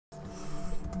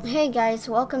Hey guys,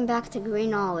 welcome back to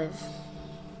Green Olive.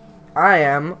 I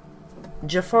am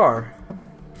Jafar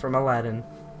from Aladdin.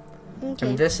 Okay.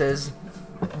 And this is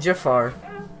Jafar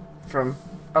from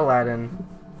Aladdin.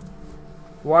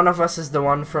 One of us is the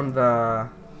one from the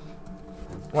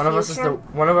one of us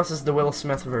is the Will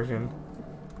Smith version.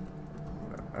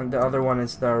 And the other one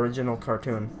is the original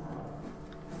cartoon.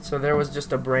 So there was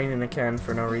just a brain in a can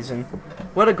for no reason.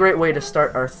 What a great way to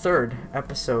start our third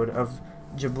episode of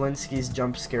Jablinski's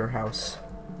Jump Scare House.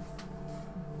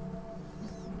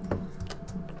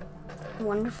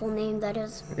 Wonderful name that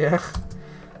is. Yeah.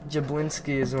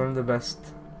 Jablinski is one of the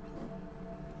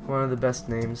best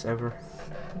names ever.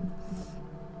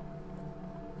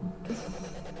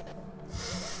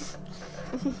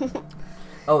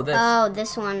 Oh, this. Oh,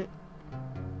 this one.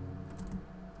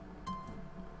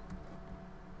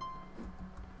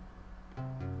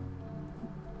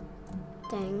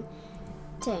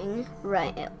 Ding,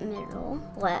 right, middle,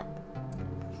 right,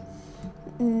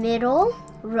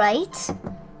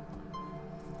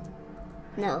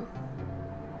 no,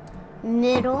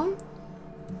 middle,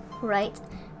 right,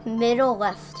 middle,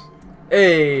 left.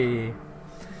 Hey!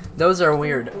 Those are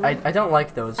weird. I don't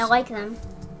like those. I like them.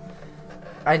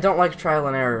 I don't like trial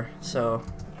and error, so...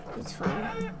 It's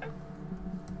fun.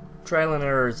 Trial and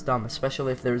error is dumb,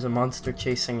 especially if there's a monster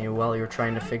chasing you while you're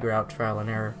trying to figure out trial and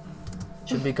error.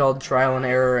 Should be called Trial and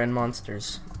Error and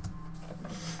Monsters.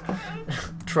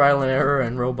 Trial and Error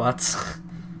and Robots.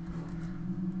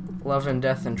 Love and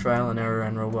Death and Trial and Error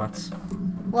and Robots.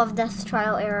 Love, Death,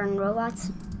 Trial, Error, and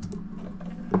Robots.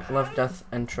 Love, Death,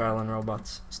 and Trial and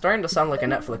Robots. Starting to sound like a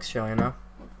Netflix show, you know?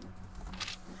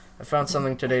 I found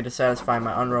something today to satisfy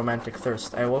my unromantic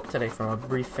thirst. I awoke today from a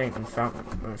brief faint and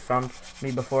found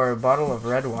me before a bottle of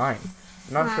red wine.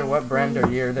 Not sure what brand or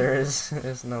year there is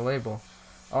in the label.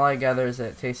 All I gather is that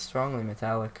it tastes strongly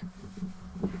metallic.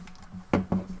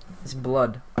 It's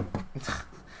blood.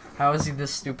 How is he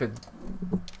this stupid?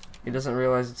 He doesn't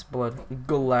realize it's blood.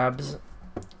 Glabs.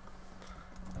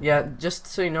 Yeah, just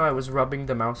so you know, I was rubbing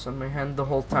the mouse on my hand the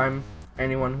whole time.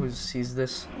 Anyone who sees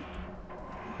this.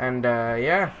 And,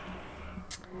 yeah.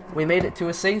 We made it to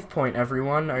a save point,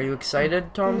 everyone. Are you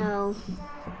excited, Tom? No.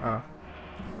 Oh.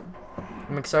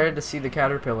 I'm excited to see the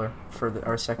caterpillar for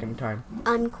our second time.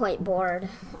 I'm quite bored,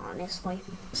 honestly.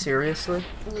 Seriously?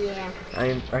 Yeah.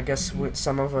 I guess one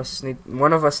of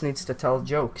us needs to tell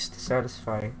jokes to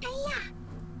satisfy.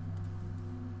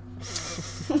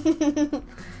 It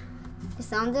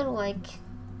sounded like...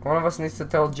 One of us needs to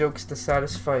tell jokes to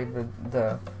satisfy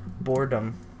the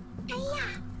boredom.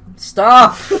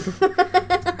 Stop!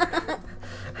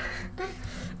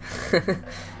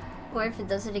 Or if it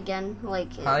does it again,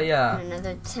 like in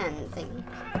another 10 thing.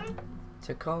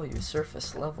 To call you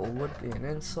surface level would be an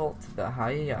insult to the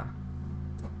HIYAH.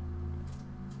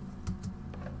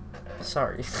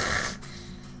 Sorry.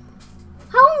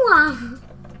 How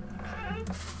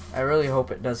I really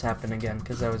hope it does happen again,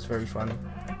 because that was very funny.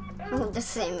 The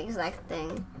same exact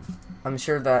thing. I'm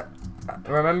sure that...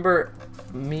 remember,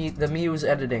 the Muse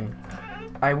editing.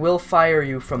 I will fire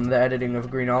you from the editing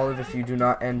of Green Olive if you do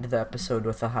not end the episode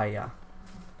with a HIYAH.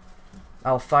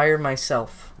 I'll fire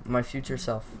myself, my future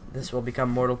self. This will become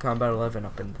Mortal Kombat 11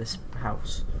 up in this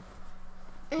house.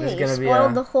 There's gonna be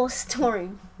spoiled the whole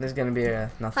story. There's gonna be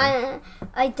nothing.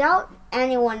 I doubt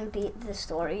anyone beat the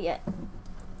story yet.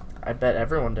 I bet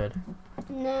everyone did.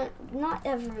 No, not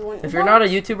everyone. If you're not a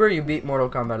YouTuber, you beat Mortal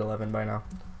Kombat 11 by now.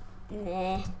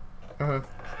 Nah.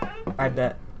 I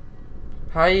bet.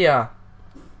 HIYAH.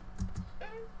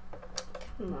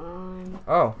 Come on.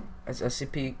 Oh, it's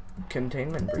SCP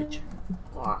containment breach.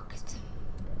 Locked.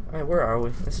 Alright, where are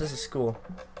we? This is a school.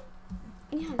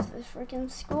 Yeah, it's the freaking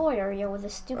school area with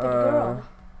a stupid girl.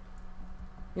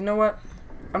 You know what?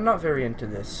 I'm not very into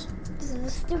this. This is the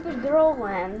stupid girl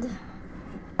land.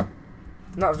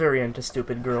 Not very into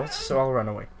stupid girls, so I'll run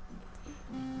away.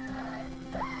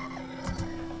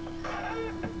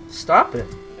 Stop it.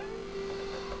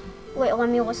 Wait, let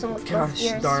me listen with both Gosh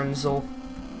ears. darnzel.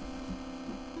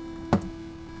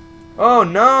 Oh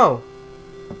no!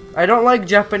 I don't like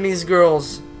Japanese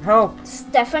girls. Help.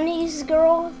 Stephanie's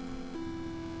girl?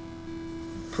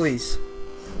 Please.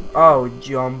 Oh,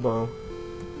 Jumbo.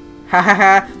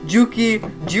 Hahaha.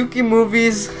 Juki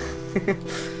Movies.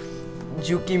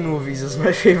 Juki Movies is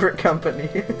my favorite company.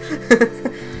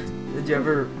 Did you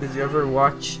ever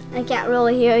watch? I can't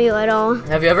really hear you at all.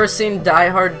 Have you ever seen Die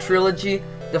Hard Trilogy,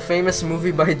 the famous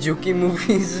movie by Juki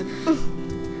Movies?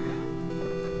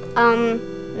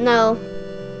 No.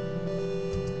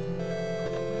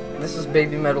 This is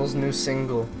Baby Metal's new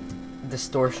single,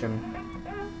 Distortion.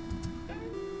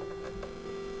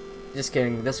 Just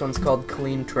kidding. This one's called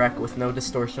Clean Track with no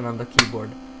distortion on the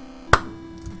keyboard.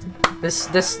 This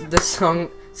song,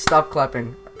 stop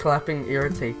clapping. Clapping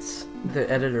irritates the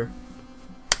editor.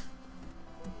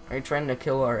 Are you trying to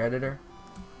kill our editor?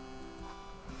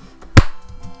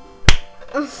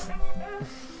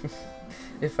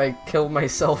 If I kill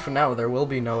myself now, there will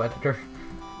be no editor.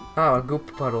 Oh, a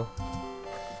goop puddle.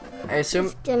 I assume.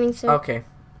 It's getting so. Okay.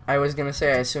 I was gonna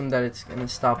say I assume that it's gonna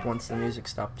stop once the music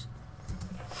stops.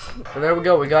 But there we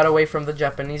go. We got away from the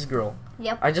Japanese girl.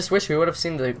 Yep. I just wish we would have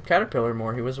seen the caterpillar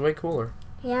more. He was way cooler.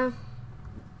 Yeah.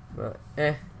 But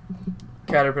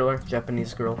caterpillar,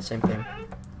 Japanese girl, same thing.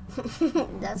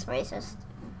 That's racist.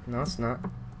 No, it's not.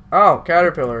 Oh,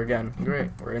 caterpillar again.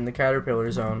 Great. We're in the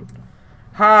caterpillar zone.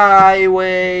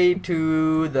 Highway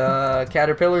to the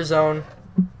caterpillar zone.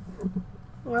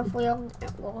 What if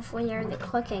we hear the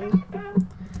clicking?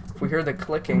 If we hear the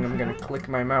clicking, I'm gonna click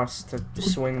my mouse to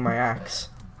swing my axe.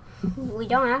 We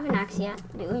don't have an axe yet,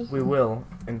 do we? We will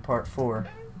in part 4,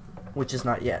 which is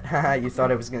not yet. Haha, you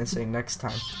thought I was gonna say next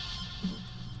time.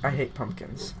 I hate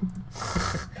pumpkins.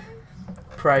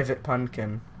 Private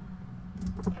pumpkin.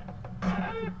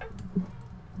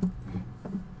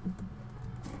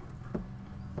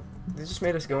 They just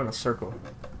made us go in a circle.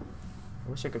 I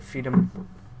wish I could feed them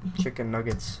chicken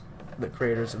nuggets, the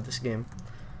creators of this game.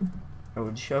 I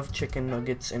would shove chicken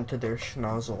nuggets into their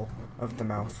schnozzle of the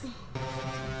mouth.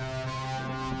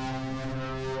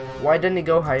 Why didn't he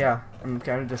go HIYAH? I'm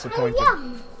kind of disappointed.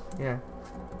 Yeah.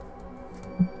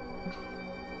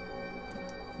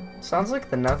 Sounds like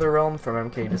the Netherrealm from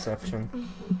MK Deception.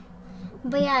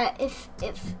 But yeah,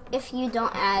 if you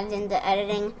don't add in the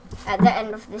editing at the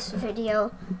end of this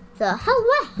video, the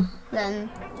HIYAH,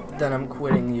 then I'm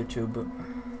quitting YouTube.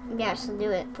 Yeah, so do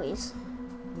it, please.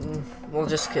 Well,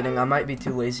 just kidding. I might be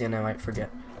too lazy and I might forget.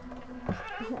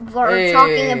 We're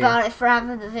talking about it for half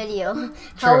of the video.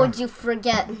 How would you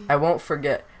forget? I won't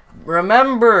forget.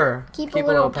 Remember! Keep a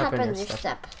little pep in your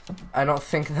step. I don't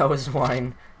think that was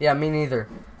wine. Yeah, me neither.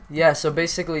 Yeah, so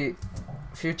basically,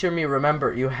 future me,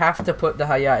 remember, you have to put the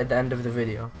HIYAH at the end of the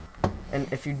video.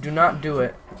 And if you do not do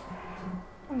it,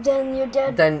 then you're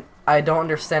dead. Then I don't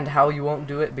understand how you won't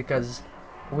do it because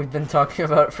we've been talking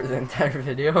about it for the entire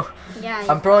video. Yeah.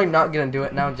 I'm probably not gonna do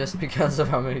it now just because of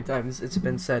how many times it's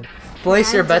been said.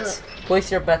 Place your bets.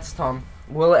 Place your bets, Tom.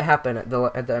 Will it happen at the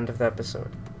end of the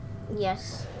episode?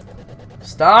 Yes.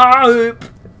 Stop.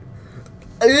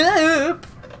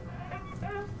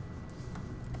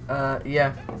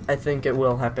 Yeah, I think it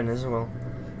will happen as well.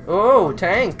 Oh,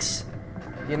 tanks!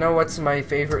 You know what's my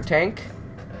favorite tank?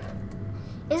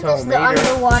 Is this the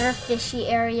underwater fishy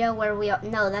area where we are?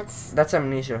 No, that's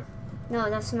Amnesia. No,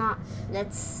 that's not.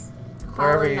 That's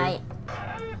Hollow Knight.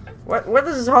 What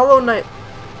is Hollow Knight?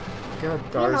 God,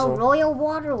 Darzel. You know, Royal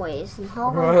Waterways and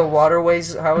Hollow Knight. Royal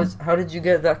Waterways? How did you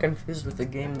get that confused with a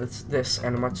game that's this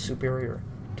and much superior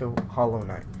to Hollow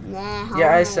Knight? Nah, Hollow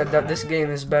Yeah, I Knight. said that this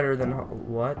game is better than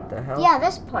what the hell? Yeah,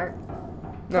 this part.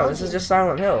 No, this is just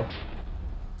Silent Hill.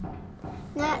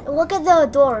 Nah, look at the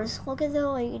doors. Look at the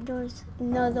like doors.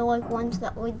 No, the like ones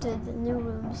that we did the new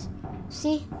rooms.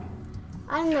 See?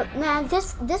 I don't know. Nah,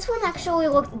 this one actually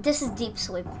this is Deep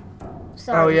Sleep.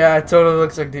 So Oh yeah, it totally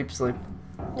looks like Deep Sleep.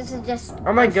 This is just.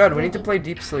 Oh my god, we need to play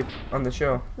Deep Sleep on the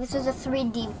show. This is a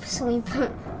 3D sleep.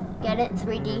 Get it?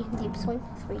 3D Deep Sleep.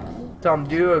 3D. Tom,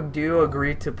 do you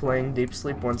agree to playing Deep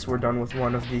Sleep once we're done with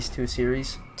one of these 2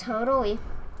 series? Totally.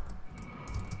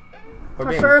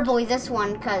 Preferably this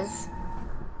one, cause.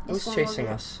 Who's chasing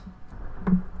us?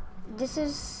 This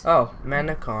is. Oh,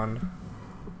 Manacon.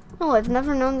 Oh, I've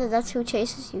never known that that's who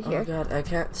chases you here. Oh my god, I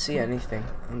can't see anything.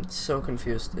 I'm so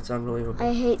confused. It's unbelievable.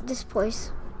 I hate this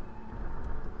place.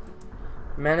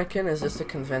 Mannequin? Is this a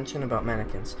convention about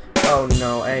mannequins? Oh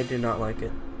no, I do not like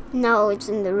it. No, it's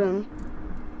in the room.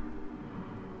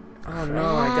 Oh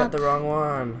no, I got the wrong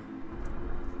one.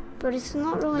 But it's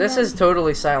not really. This is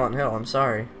totally Silent Hill, I'm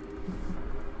sorry.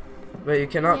 But you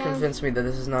cannot convince me that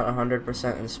this is not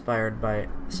 100% inspired by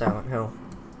Silent Hill.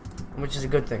 Which is a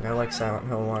good thing, I like Silent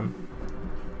Hill 1.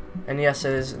 And yes,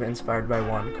 it is inspired by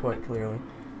 1, quite clearly.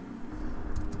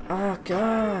 Ah,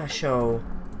 gosh, oh.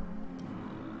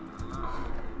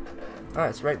 Ah,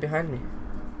 it's right behind me.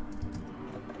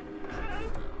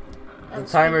 The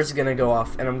timer's gonna go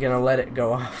off, and I'm gonna let it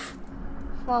go off.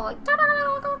 Well, like,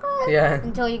 yeah.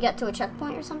 Until you get to a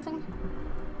checkpoint or something?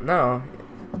 No.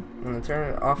 I'm gonna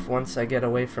turn it off once I get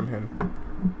away from him.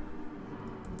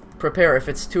 Prepare, if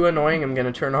it's too annoying, I'm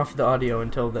gonna turn off the audio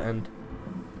until the end.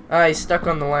 Ah, he's stuck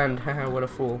on the land. Haha, what a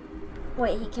fool.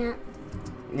 Wait, he can't?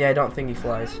 Yeah, I don't think he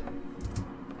flies.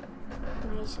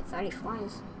 I thought he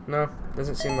flies. No,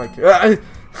 doesn't seem like. It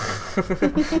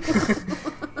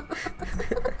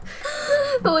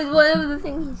was one of the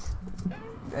thingies.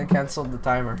 I canceled the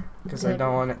timer because I Good.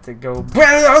 don't want it to go.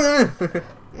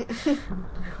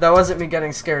 That wasn't me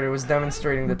getting scared. It was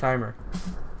demonstrating the timer.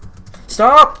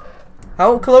 Stop!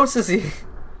 How close is he?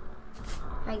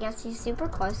 I guess he's super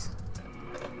close.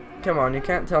 Come on, you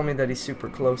can't tell me that he's super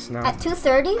close now. At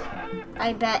 2:30,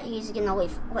 I bet he's gonna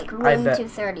leave like room bet.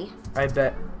 2:30.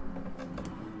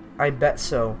 I bet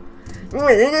so.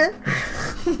 Liddell.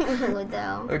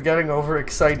 I'm getting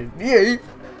overexcited. Yay!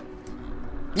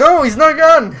 No, he's not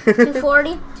gone.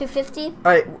 2:40, 2:50.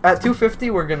 Alright, at 2:50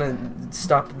 we're gonna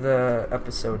stop the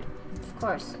episode. Of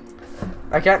course.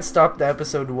 I can't stop the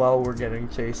episode while we're getting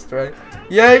chased, right?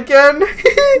 Yeah, I can.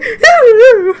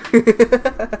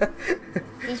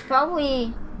 He's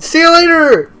probably. See you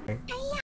later.